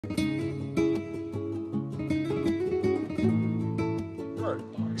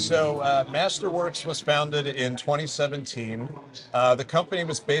So Masterworks was founded in 2017. The company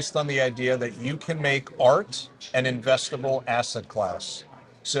was based on the idea that you can make art an investable asset class.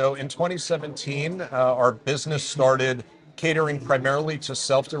 So in 2017, our business started catering primarily to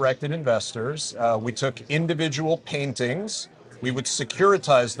self-directed investors. We took individual paintings. We would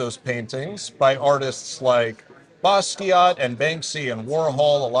securitize those paintings by artists like Basquiat and Banksy and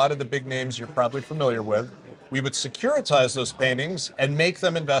Warhol, a lot of the big names you're probably familiar with. We would securitize those paintings and make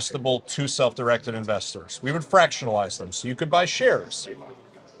them investable to self-directed investors. We would fractionalize them so you could buy shares.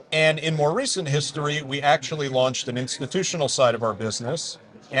 And in more recent history, we actually launched an institutional side of our business.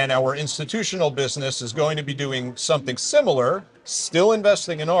 And our institutional business is going to be doing something similar, still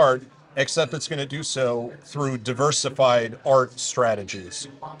investing in art, except it's going to do so through diversified art strategies.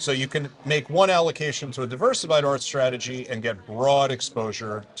 So you can make one allocation to a diversified art strategy and get broad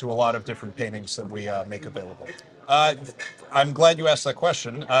exposure to a lot of different paintings that we make available. I'm glad you asked that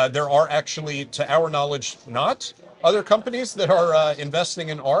question. There are actually, to our knowledge, not other companies that are investing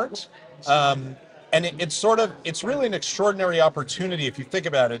in art. And it's really an extraordinary opportunity if you think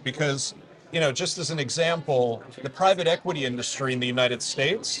about it, because, just as an example, the private equity industry in the United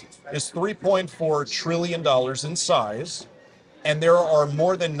States is $3.4 trillion in size, and there are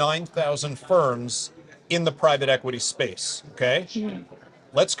more than 9,000 firms in the private equity space, okay?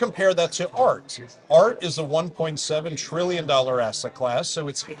 Let's compare that to art. Art is a $1.7 trillion asset class, so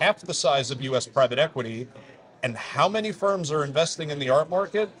it's half the size of US private equity. And how many firms are investing in the art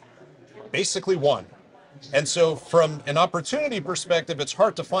market? Basically one. And so from an opportunity perspective, it's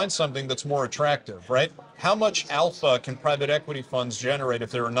hard to find something that's more attractive, right? How much alpha can private equity funds generate if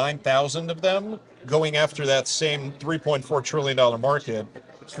there are 9,000 of them going after that same $3.4 trillion market?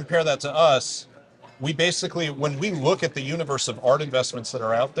 Compare that to us. We basically, when we look at the universe of art investments that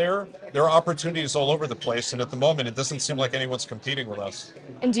are out there, there are opportunities all over the place. And at the moment, it doesn't seem like anyone's competing with us.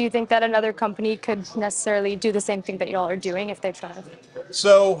 And do you think that another company could necessarily do the same thing that y'all are doing if they tried?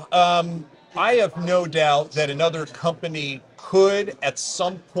 So I have no doubt that another company could at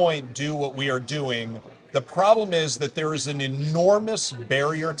some point do what we are doing. The problem is that there is an enormous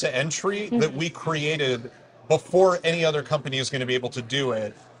barrier to entry that we created before any other company is going to be able to do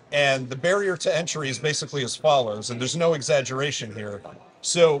it. And the barrier to entry is basically as follows, and there's no exaggeration here.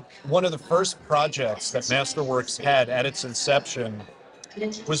 So one of the first projects that Masterworks had at its inception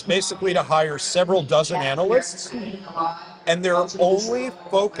was basically to hire several dozen analysts, and their only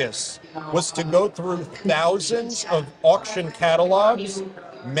focus was to go through thousands of auction catalogs.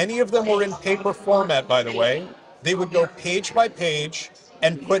 Many of them were in paper format, by the way. They would go page by page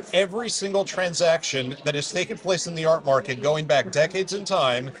and put every single transaction that has taken place in the art market going back decades in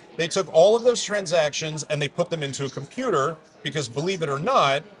time. They took all of those transactions and they put them into a computer because, believe it or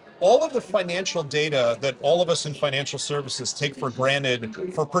not, all of the financial data that all of us in financial services take for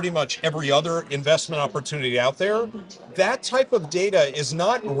granted for pretty much every other investment opportunity out there, that type of data is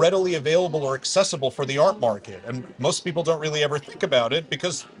not readily available or accessible for the art market. And most people don't really ever think about it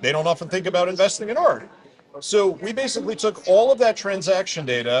because they don't often think about investing in art. So we basically took all of that transaction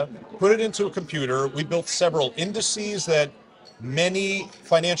data, put it into a computer. We built several indices that many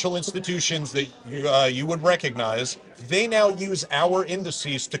financial institutions that you would recognize, they now use our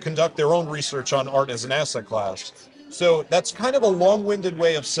indices to conduct their own research on art as an asset class. So that's kind of a long-winded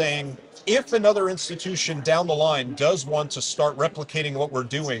way of saying, if another institution down the line does want to start replicating what we're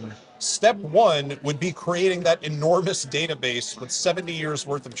doing, step one would be creating that enormous database with 70 years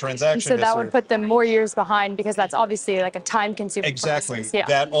worth of transaction So that history. would put them more years behind because that's obviously like a time-consuming process. Yeah.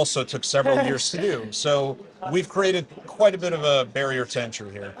 That also took several years to do. So we've created quite a bit of a barrier to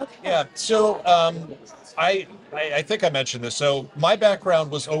entry here. Okay. Yeah. So I think I mentioned this. So my background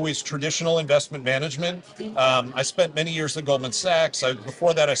was always traditional investment management. I spent many years at Goldman Sachs.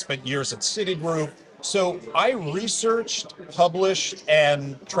 Before that, I spent years at Citigroup. So I researched, published,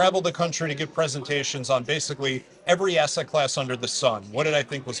 and traveled the country to give presentations on basically every asset class under the sun. What did I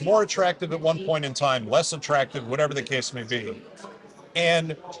think was more attractive at one point in time, less attractive, whatever the case may be.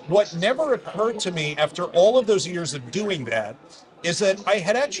 And what never occurred to me after all of those years of doing that is that I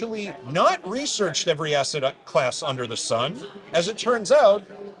had actually not researched every asset class under the sun. As it turns out,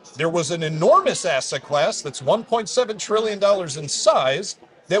 there was an enormous asset class that's $1.7 trillion in size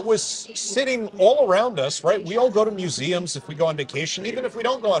that was sitting all around us, right? We all go to museums if we go on vacation. Even if we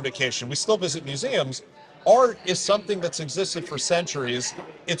don't go on vacation, we still visit museums. Art is something that's existed for centuries.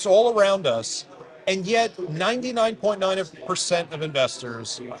 It's all around us. And yet 99.9% of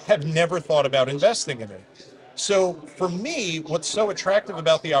investors have never thought about investing in it. So for me, what's so attractive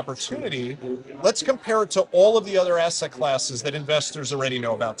about the opportunity, let's compare it to all of the other asset classes that investors already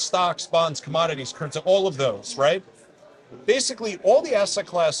know about. Stocks, bonds, commodities, currency, all of those, right? basically all the asset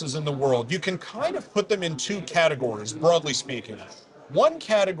classes in the world, you can kind of put them in two categories, broadly speaking. One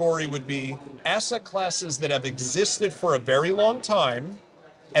category would be asset classes that have existed for a very long time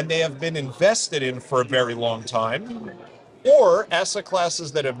and they have been invested in for a very long time, or asset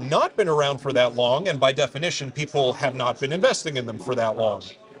classes that have not been around for that long, and by definition, people have not been investing in them for that long.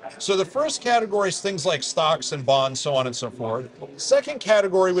 So the first category is things like stocks and bonds, so on and so forth. Second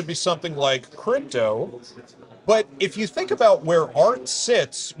category would be something like crypto. But if you think about where art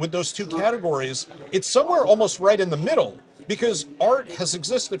sits with those two categories, it's somewhere almost right in the middle, because art has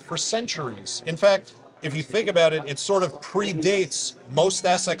existed for centuries. In fact, if you think about it, it sort of predates most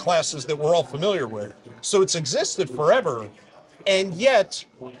asset classes that we're all familiar with. So it's existed forever, and yet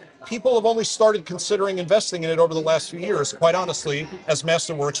people have only started considering investing in it over the last few years, quite honestly, as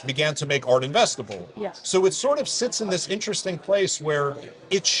Masterworks began to make art investable. Yeah. So it sort of sits in this interesting place where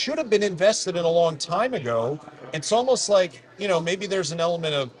it should have been invested in a long time ago. It's almost like, maybe there's an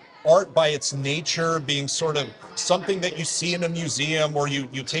element of art by its nature being sort of something that you see in a museum or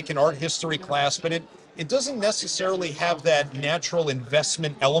you take an art history class, but it doesn't necessarily have that natural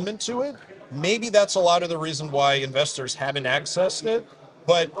investment element to it. Maybe that's a lot of the reason why investors haven't accessed it.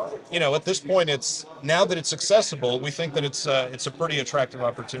 But at this point, now that it's accessible, we think that it's a pretty attractive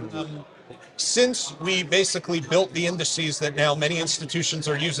opportunity. Since we basically built the indices that now many institutions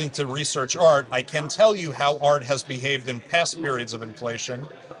are using to research art, I can tell you how art has behaved in past periods of inflation.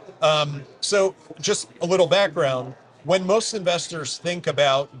 So just a little background. When most investors think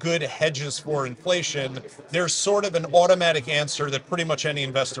about good hedges for inflation, there's sort of an automatic answer that pretty much any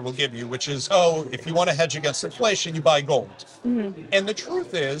investor will give you, which is, if you want to hedge against inflation, you buy gold. Mm-hmm. And the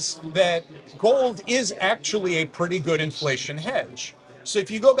truth is that gold is actually a pretty good inflation hedge. So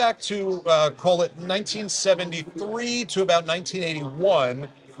if you go back to, call it 1973 to about 1981,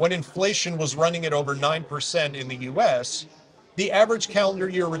 when inflation was running at over 9% in the US, the average calendar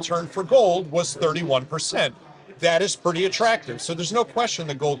year return for gold was 31%. That is pretty attractive. So there's no question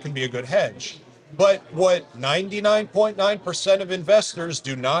that gold can be a good hedge. But what 99.9% of investors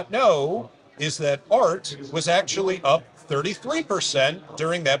do not know is that art was actually up 33%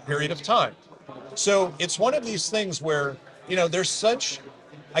 during that period of time. So it's one of these things where,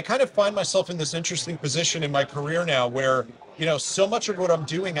 I kind of find myself in this interesting position in my career now where, so much of what I'm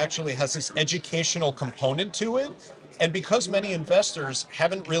doing actually has this educational component to it. And because many investors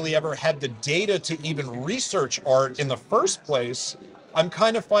haven't really ever had the data to even research art in the first place, I'm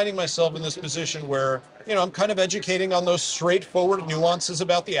kind of finding myself in this position where, I'm kind of educating on those straightforward nuances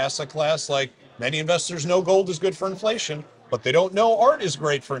about the asset class. Like many investors know gold is good for inflation, but they don't know art is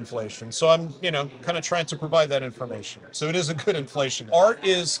great for inflation. So I'm, kind of trying to provide that information. So it is a good inflation.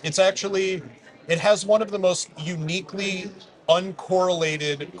 It has one of the most uniquely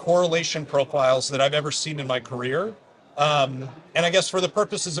uncorrelated correlation profiles that I've ever seen in my career. And I guess for the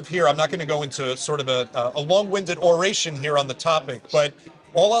purposes of here, I'm not going to go into sort of a long-winded oration here on the topic, but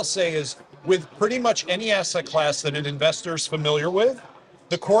all I'll say is with pretty much any asset class that an investor is familiar with,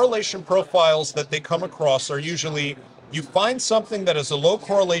 the correlation profiles that they come across are usually you find something that has a low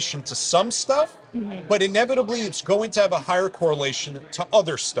correlation to some stuff, but inevitably it's going to have a higher correlation to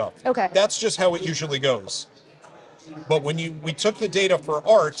other stuff. Okay. That's just how it usually goes. But when we took the data for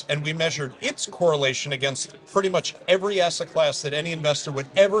art and we measured its correlation against pretty much every asset class that any investor would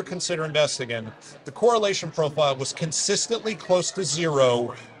ever consider investing in, the correlation profile was consistently close to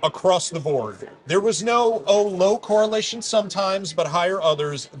zero across the board. There was no, low correlation sometimes, but higher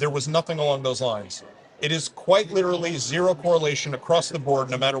others. There was nothing along those lines. It is quite literally zero correlation across the board,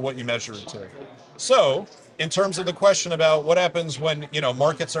 no matter what you measure it to. So, in terms of the question about what happens when,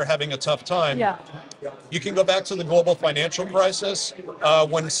 markets are having a tough time, you can go back to the global financial crisis.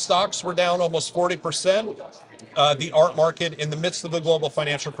 When stocks were down almost 40%, the art market in the midst of the global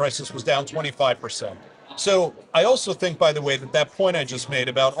financial crisis was down 25%. So I also think, by the way, that point I just made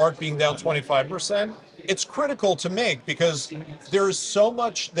about art being down 25%, it's critical to make because there is so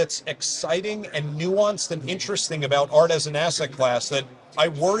much that's exciting and nuanced and interesting about art as an asset class that I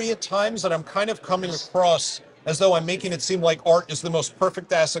worry at times that I'm kind of coming across as though I'm making it seem like art is the most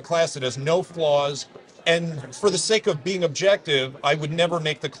perfect asset class. It has no flaws. And for the sake of being objective, I would never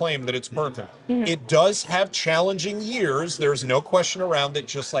make the claim that it's perfect. Mm-hmm. It does have challenging years. There's no question around it,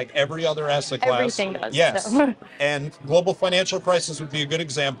 just like every other asset class. Everything does. Yes. So. And global financial crisis would be a good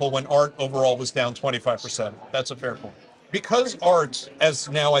example when art overall was down 25%. That's a fair point. Because art, as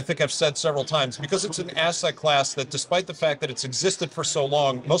now I think I've said several times, because it's an asset class that despite the fact that it's existed for so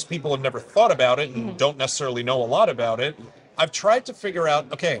long, most people have never thought about it and don't necessarily know a lot about it. I've tried to figure out,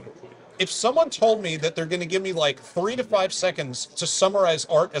 okay, if someone told me that they're going to give me like 3 to 5 seconds to summarize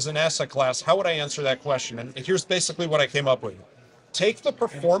art as an asset class, how would I answer that question? And here's basically what I came up with. Take the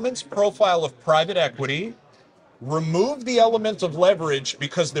performance profile of private equity, remove the element of leverage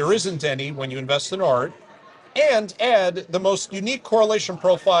because there isn't any when you invest in art, and add the most unique correlation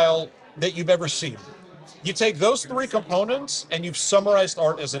profile that you've ever seen. You take those 3 components and you've summarized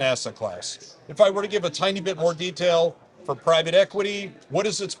art as an asset class. If I were to give a tiny bit more detail for private equity, what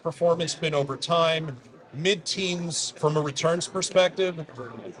has its performance been over time? Mid-teens from a returns perspective,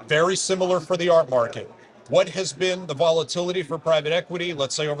 very similar for the art market. What has been the volatility for private equity?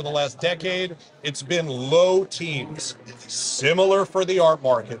 Let's say over the last decade, it's been low teens, similar for the art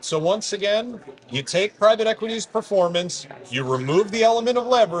market. So once again, you take private equity's performance, you remove the element of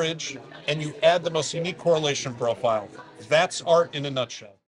leverage, and you add the most unique correlation profile. That's art in a nutshell.